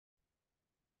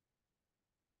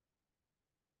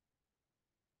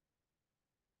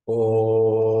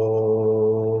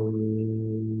ओम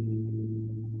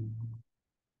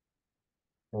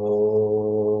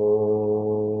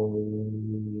ओम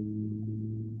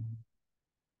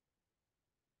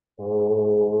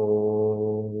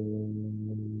ओम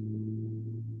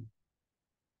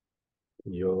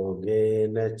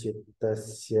योगेन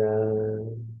चित्तस्य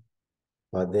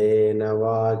पदेन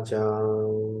वाचा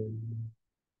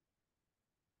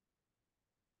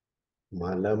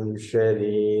मलं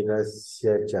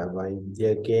शरीरस्य च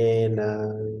वैद्यकेन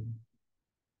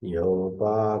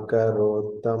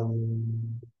योपाकरोत्तं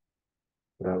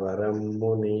प्रवरं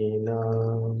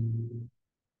मुनीनां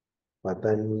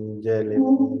पतञ्जलिं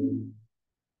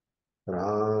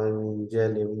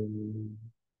प्राञ्जलिम्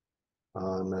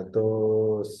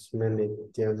आनतोऽस्मि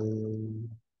नित्यम्।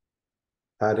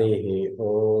 हरिः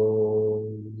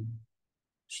ओम्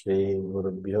श्री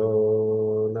गुरुभ्यो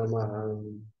नमः।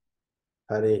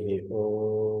 हरिः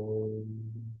ओम्।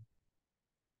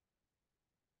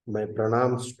 My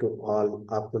pranams to all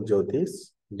Atma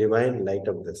Jyotis, divine light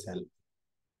of the self.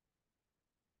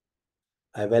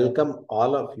 I welcome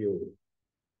all of you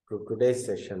to today's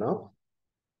session of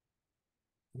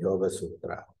Yoga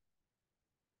Sutra.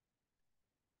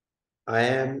 I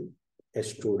am a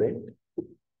student.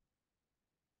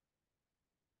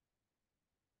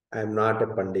 I am not a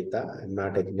Pandita. I am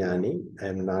not a Jnani. I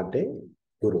am not a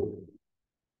Guru.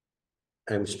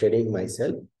 I am studying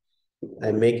myself. I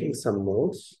am making some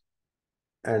notes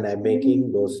and I am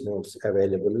making those notes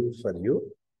available for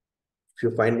you. If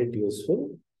you find it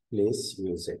useful, please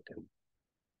use it.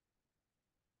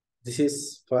 This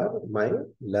is for my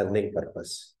learning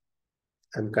purpose.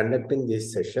 I am conducting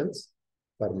these sessions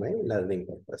for my learning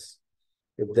purpose.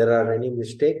 If there are any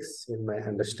mistakes in my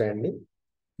understanding,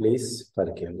 please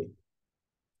forgive me.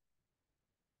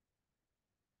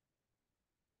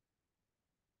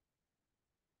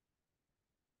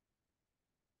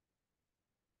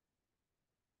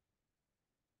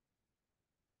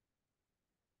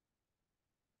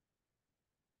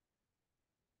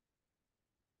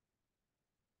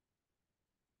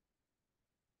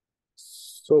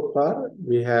 So far,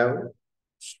 we have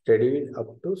studied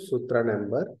up to Sutra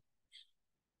number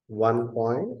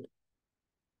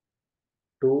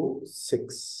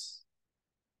 1.26.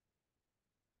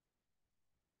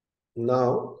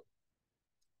 Now,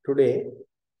 today,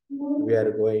 we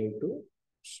are going to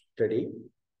study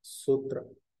Sutra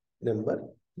number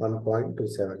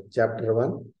 1.27, Chapter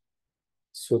 1,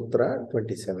 Sutra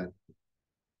 27.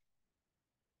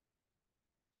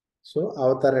 So,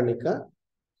 Avtaranika,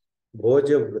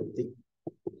 Bhojavritti,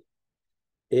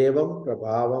 Evam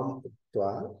Prabhavam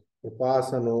Uttva,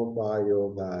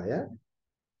 Upasanopayogaya,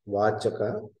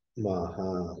 Vachaka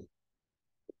Maha.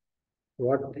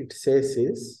 What it says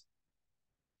is,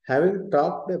 having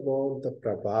talked about the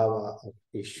Prabhava of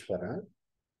Ishvara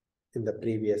in the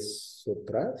previous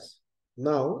sutras,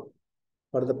 now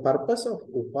for the purpose of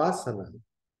Upasana,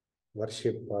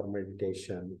 worship or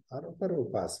meditation or for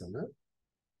Upasana,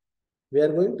 we are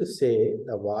going to say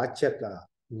the Vachaka,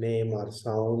 name or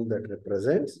sound that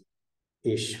represents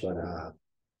Ishvara.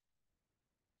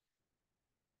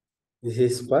 This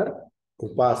is for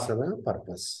Upasana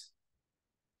purpose.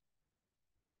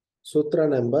 Sutra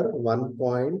number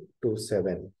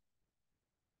 1.27.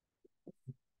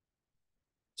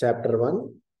 Chapter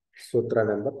 1, Sutra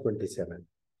number 27.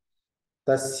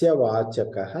 Tasya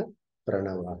Vachakaha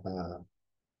Pranavaha.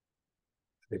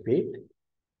 Repeat.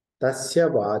 Tasya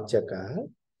Vachakaha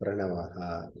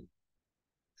Pranavaha.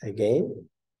 Again.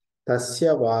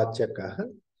 Tasya Vachakaha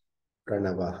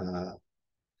Pranavaha.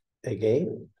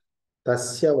 Again.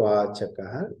 Tasya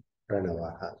Vachakaha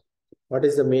Pranavaha. What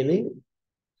is the meaning?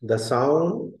 The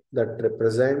sound that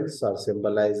represents or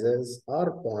symbolizes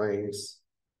or points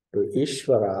to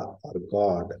Ishvara or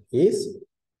God is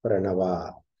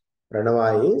Pranava.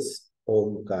 Pranava is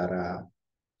Omkara.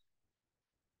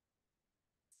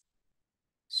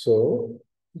 So,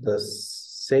 the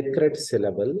sacred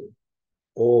syllable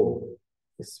Om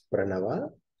is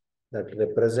Pranava that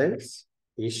represents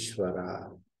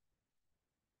Ishvara.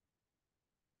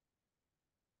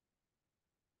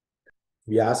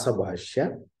 Vyasa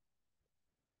Bhashya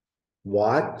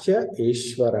Vachya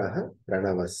Ishvaraha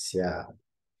Pranavasya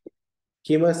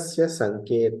Kimasya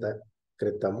Sanketa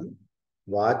Kritam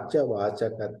Vachya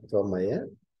Vachakatvamaya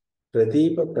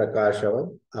Pradeepa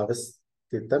Prakashavam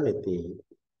Avasthitamiti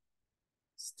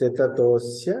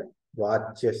Sthitatosya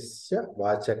Vachyasya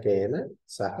Vachakena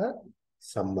Saha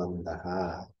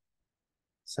Sambandaha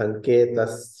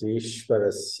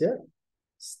Sanketasvishvarasya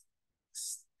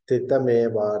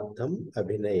Sthitamevardham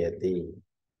Abhinayati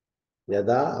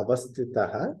Yada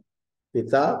Avastitaha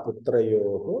पिता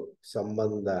पुत्रयोः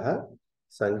सम्बन्धः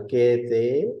संकेते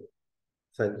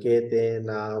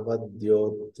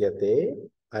संकेतेनावद्योत्यते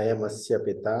अयमस्य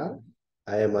पिता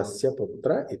अयमस्य पुत्र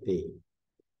इति।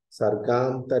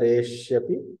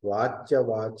 सर्गान्तरेष्यपि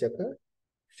वाच्यवाचक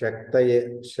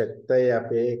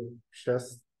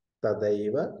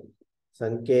शक्तयपेक्षस्तदैव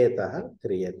संकेतः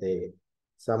क्रियते।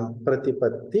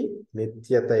 संप्रतिपत्ति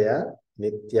नित्यतया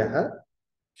नित्यः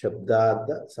शब्दार्थ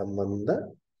संबंध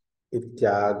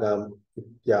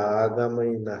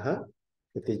इत्यागमिनः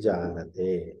इति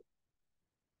जानते.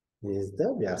 This is the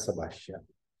Vyasa Bhashya.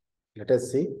 Let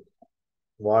us see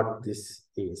what this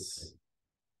is.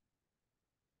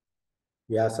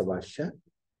 Vyasa Bhashya.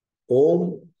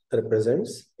 Om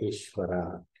represents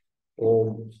Ishvara.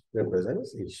 Om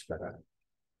represents Ishvara.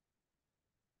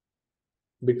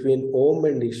 Between Om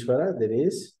and Ishvara, there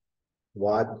is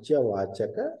Vachya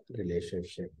Vachaka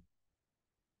relationship.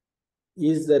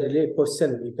 Is the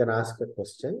question, you can ask a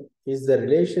question, is the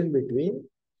relation between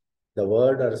the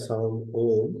word or sound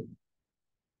Om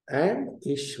and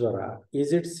Ishvara,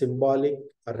 is it symbolic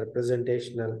or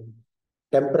representational,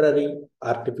 temporary,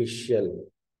 artificial,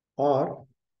 or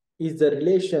is the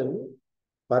relation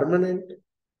permanent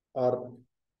or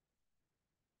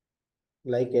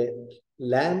like a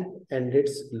lamp and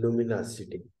its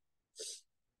luminosity?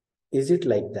 Is it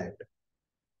like that?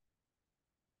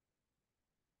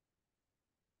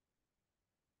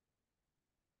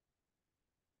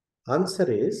 Answer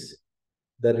is,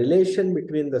 the relation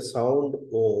between the sound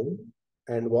Om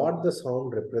and what the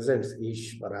sound represents,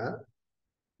 Ishvara,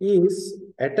 is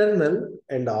eternal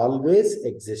and always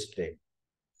existed.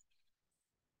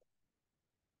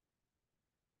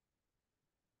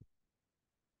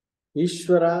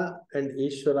 Ishvara and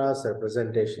Ishvara's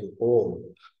representation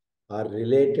Om are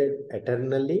related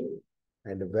eternally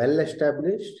and well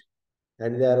established,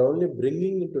 and they are only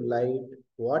bringing into light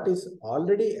what is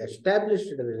already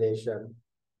established relation,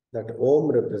 that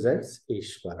Om represents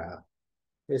Ishvara.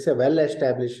 It's a well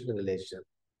established relation.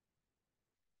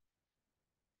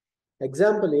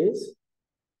 Example is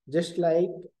just like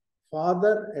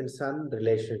father and son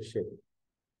relationship.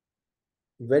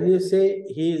 When you say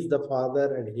he is the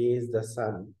father and he is the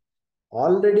son,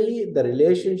 already the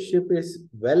relationship is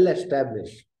well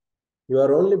established. You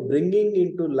are only bringing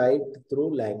into light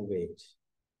through language.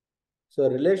 So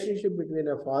relationship between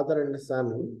a father and a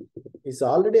son is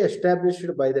already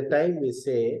established by the time we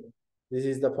say this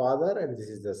is the father and this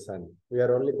is the son. We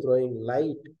are only throwing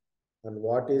light on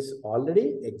what is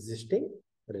already existing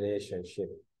relationship.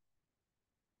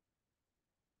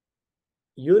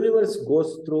 Universe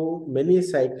goes through many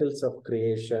cycles of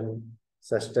creation,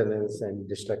 sustenance, and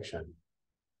destruction.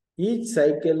 Each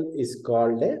cycle is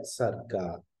called a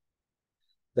sarga.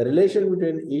 The relation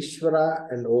between Ishvara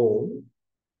and Om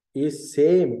is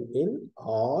same in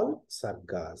all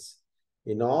sargas.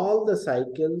 In all the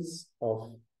cycles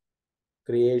of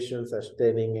creation,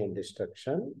 sustaining, and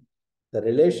destruction, the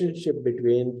relationship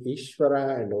between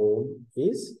Ishvara and Om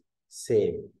is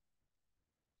same.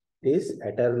 It is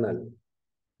eternal.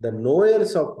 The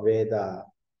knowers of Veda,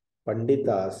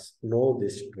 Panditas, know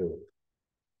this truth.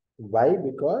 Why?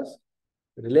 Because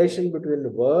relation between the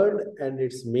word and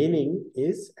its meaning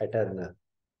is eternal.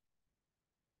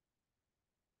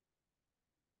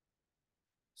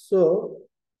 So,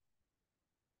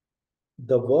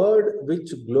 the word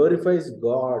which glorifies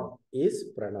God is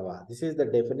Pranava. This is the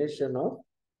definition of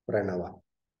Pranava.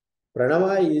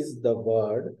 Pranava is the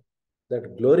word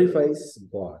that glorifies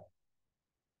God,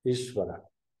 Ishvara.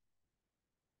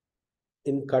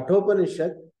 In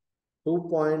Kathopanishad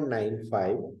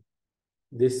 2.95,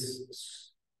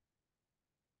 this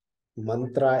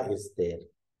mantra is there.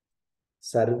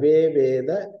 Sarve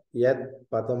Veda Yad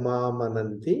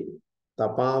Padamamananti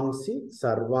Tapamsi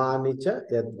Sarvani cha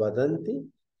Yad Vadanti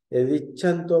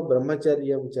Yadichanto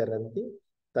Brahmacharyam Charanti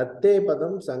Tatte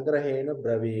Padam Sangrahena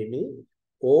Bravini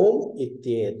Om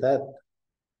Ityetat.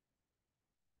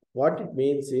 What it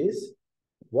means is,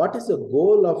 what is the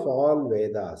goal of all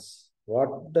Vedas?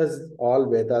 What does all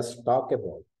Vedas talk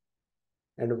about?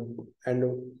 And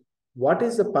what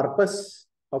is the purpose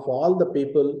of all the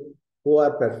people who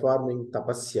are performing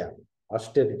tapasya,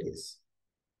 austerities?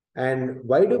 And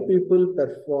why do people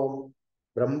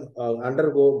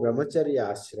undergo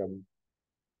brahmacharya ashram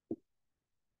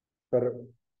for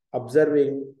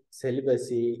observing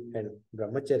celibacy and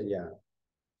brahmacharya?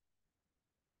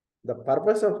 The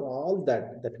purpose of all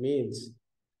that means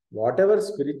whatever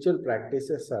spiritual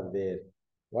practices are there,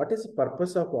 what is the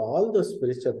purpose of all those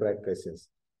spiritual practices?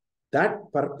 That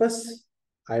purpose,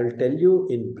 I will tell you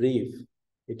in brief.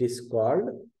 It is called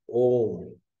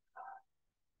Om.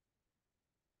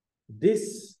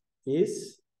 This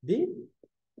is the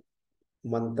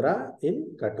mantra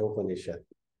in Kathopanishad.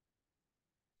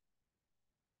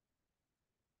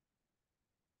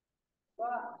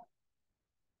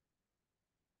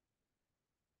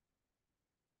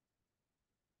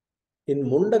 In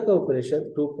Mundaka Upanishad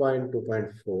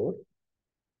 2.2.4,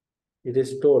 it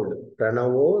is told,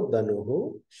 Pranavo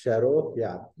Danuhu Sharo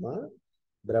Hyatma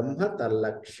Brahma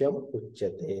Tallaksham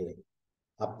Uchyate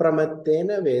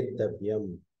Apramattena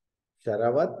Vedavyam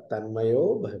Sharavat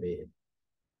Tanmayo Bhave.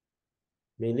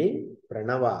 Meaning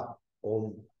Pranava,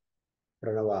 Om.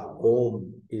 Pranava,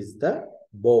 Om is the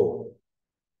bow.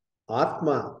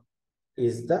 Atma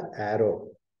is the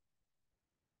arrow.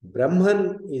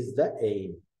 Brahman is the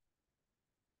aim.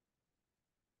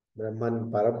 Brahman,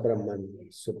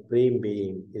 Parabrahman, Supreme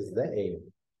Being is the aim.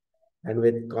 And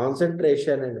with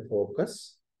concentration and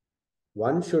focus,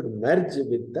 one should merge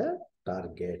with the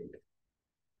target.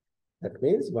 That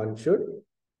means one should,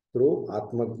 through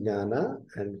Atma Jnana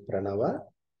and Pranava,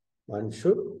 one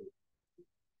should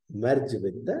merge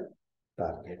with the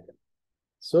target.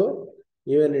 So,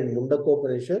 even in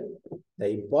Mundakopanishad, the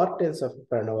importance of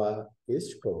Pranava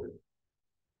is told.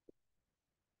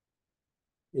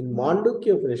 In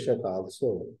Mandukya Upanishad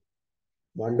also,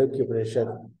 Mandukya Upanishad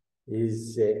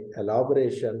is an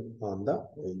elaboration on the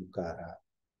Omkara.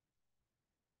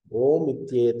 Om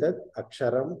ityetat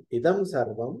aksharam idam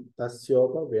sarvam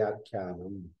tasyopa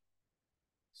vyakhyanam.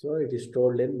 So it is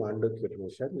told in Mandukya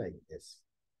Upanishad like this.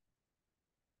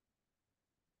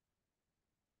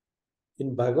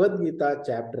 In Bhagavad Gita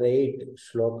chapter 8,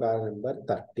 shloka number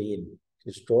 13, it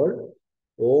is told,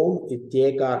 Om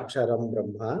ityeka aksharam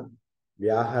brahma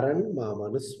vyaharan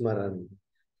mamanusmaran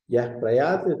yah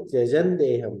prayati tyajan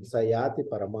deham sayati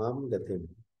paramam gatim.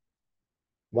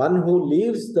 One who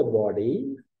leaves the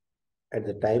body at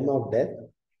the time of death,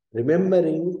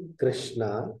 remembering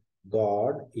Krishna,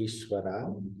 God,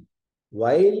 Ishvara,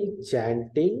 while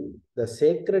chanting the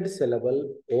sacred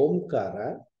syllable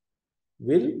Omkara,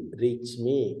 will reach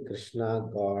me, Krishna,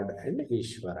 God, and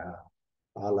Ishvara.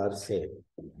 All are same.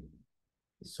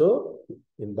 So,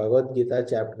 in Bhagavad Gita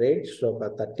chapter 8,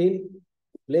 shloka 13,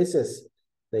 places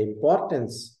the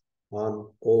importance on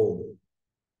Om.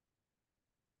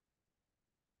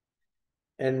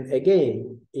 And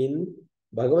again, in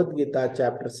Bhagavad Gita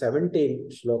chapter 17,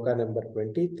 shloka number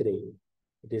 23,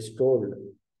 it is told,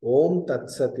 Om Tat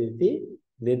Satiti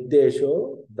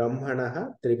Nirdesho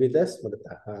Brahmanaha Trivida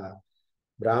Smrtaha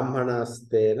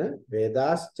Brahmanastena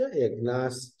Vedascha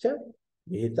Yagnascha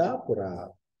Vihita Pura.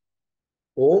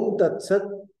 Om Tat Sat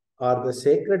are the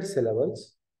sacred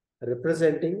syllables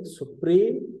representing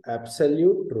supreme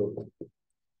absolute truth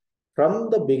from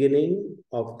the beginning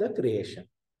of the creation.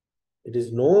 It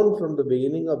is known from the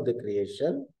beginning of the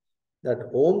creation that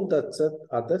Om Tat Sat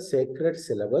are the sacred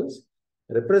syllables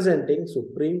representing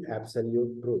supreme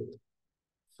absolute truth.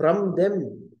 From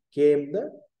them came the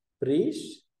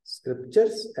priests,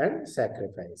 scriptures, and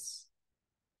sacrifice.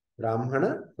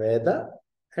 Brahmana, Veda,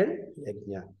 and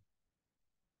Yajna.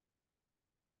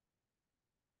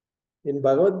 In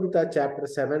Bhagavad Gita chapter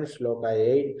 7, shloka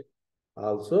 8,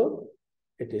 also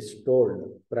it is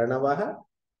told, Pranava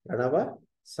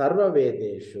Sarva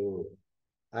Vedeshu.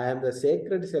 I am the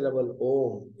sacred syllable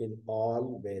Om in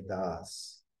all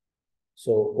Vedas.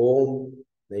 So Om,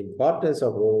 the importance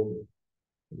of Om,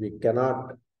 we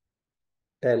cannot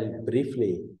tell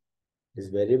briefly. It is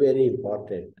very, very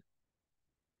important.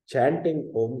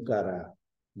 Chanting Omkara,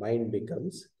 mind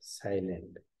becomes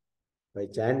silent. By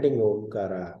chanting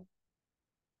Omkara,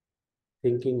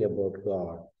 thinking about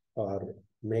God or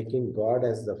making God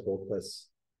as the focus,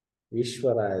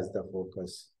 Ishvara as the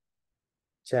focus,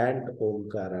 chant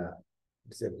Omkara.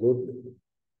 It's a good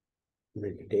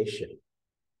meditation.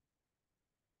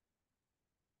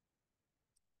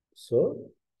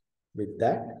 So, with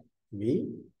that, we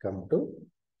come to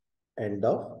end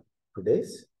of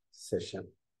today's session.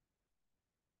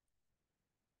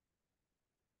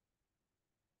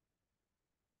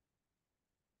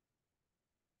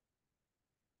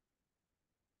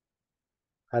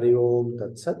 Hari Om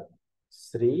Tat Sat,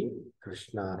 Sri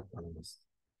Krishna Arpanamastu.